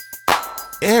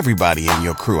Everybody in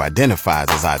your crew identifies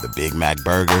as either Big Mac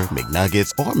Burger,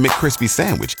 McNuggets, or McCrispy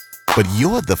Sandwich. But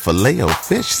you're the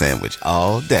Filet-O-Fish Sandwich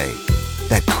all day.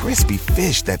 That crispy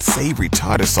fish, that savory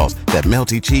tartar sauce, that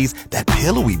melty cheese, that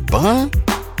pillowy bun.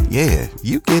 Yeah,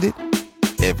 you get it.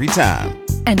 Every time.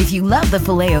 And if you love the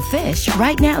Filet-O-Fish,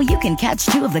 right now you can catch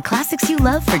 2 of the classics you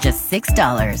love for just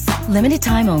 $6. Limited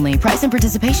time only. Price and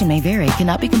participation may vary.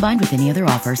 Cannot be combined with any other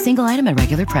offer. Single item at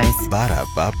regular price.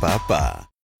 Ba-da-ba-ba-ba.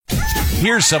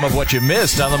 Here's some of what you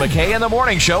missed on the McKay in the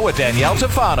Morning Show with Danielle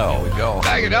Tufano. Here we go.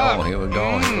 Back it up. Here we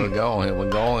go.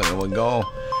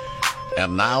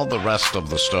 And now the rest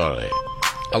of the story.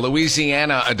 A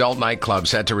Louisiana adult nightclub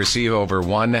set to receive over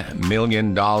 $1 million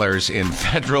in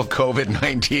federal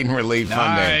COVID-19 relief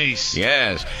funding. Nice.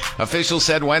 Yes. Officials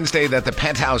said Wednesday that the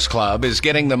Penthouse Club is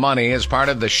getting the money as part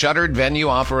of the Shuttered Venue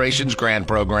Operations Grant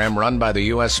Program run by the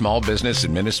U.S. Small Business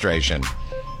Administration.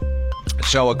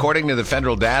 So, according to the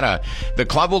federal data, the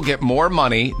club will get more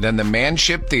money than the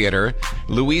Manship Theater,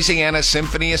 Louisiana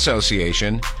Symphony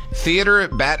Association, Theater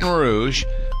Baton Rouge,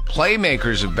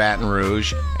 Playmakers of Baton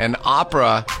Rouge, and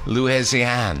Opera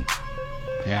Louisiane.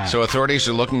 Yeah. So authorities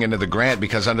are looking into the grant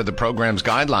because under the program's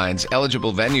guidelines,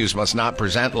 eligible venues must not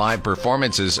present live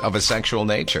performances of a sexual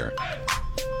nature.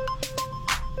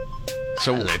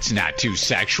 So It's not too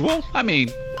sexual. I mean,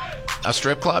 a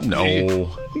strip club? No.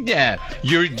 yeah.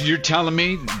 You're telling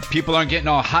me people aren't getting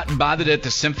all hot and bothered at the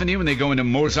symphony when they go into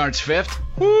Mozart's Fifth?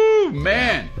 Woo,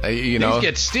 man. You know, things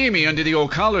get steamy under the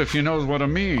old collar, if you know what I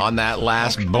mean. on that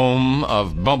last boom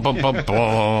of boom, boom, boom,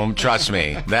 boom, trust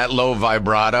me, that low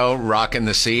vibrato rocking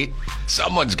the seat,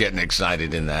 someone's getting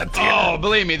excited in that theater. Oh,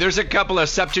 believe me, there's a couple of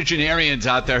septuagenarians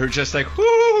out there who are just like,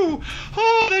 whoo,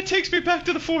 oh, that takes me back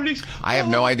to the 40s. I have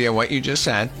no idea what you just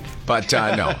said, but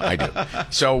no, I do.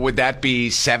 So would that be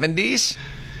 70s?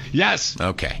 Yes.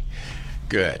 Okay,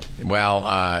 good. Well,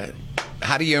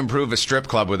 how do you improve a strip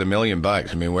club with $1 million?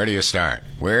 I mean, where do you start?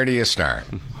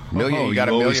 Million, you got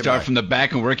 $1 always million. start from the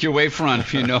back and work your way front,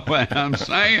 if you know what I'm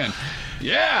saying.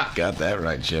 Yeah. Got that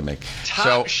right, Jimmy.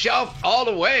 Top shelf all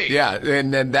the way. Yeah,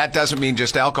 and then that doesn't mean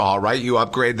just alcohol, right? You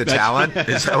upgrade the talent?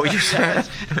 Is that what you said?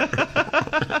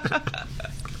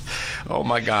 Oh,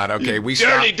 my God. Okay, we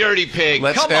Dirty pig.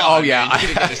 Let's Come on, oh, yeah. man.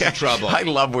 You're going to get us in trouble. I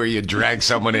love where you drag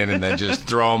someone in and then just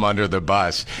throw them under the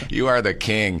bus. You are the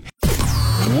king.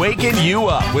 Waking you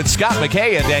up with Scott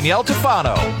McKay and Danielle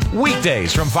Tufano.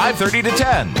 Weekdays from 5:30 to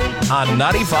 10 on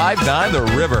 95.9 The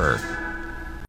River.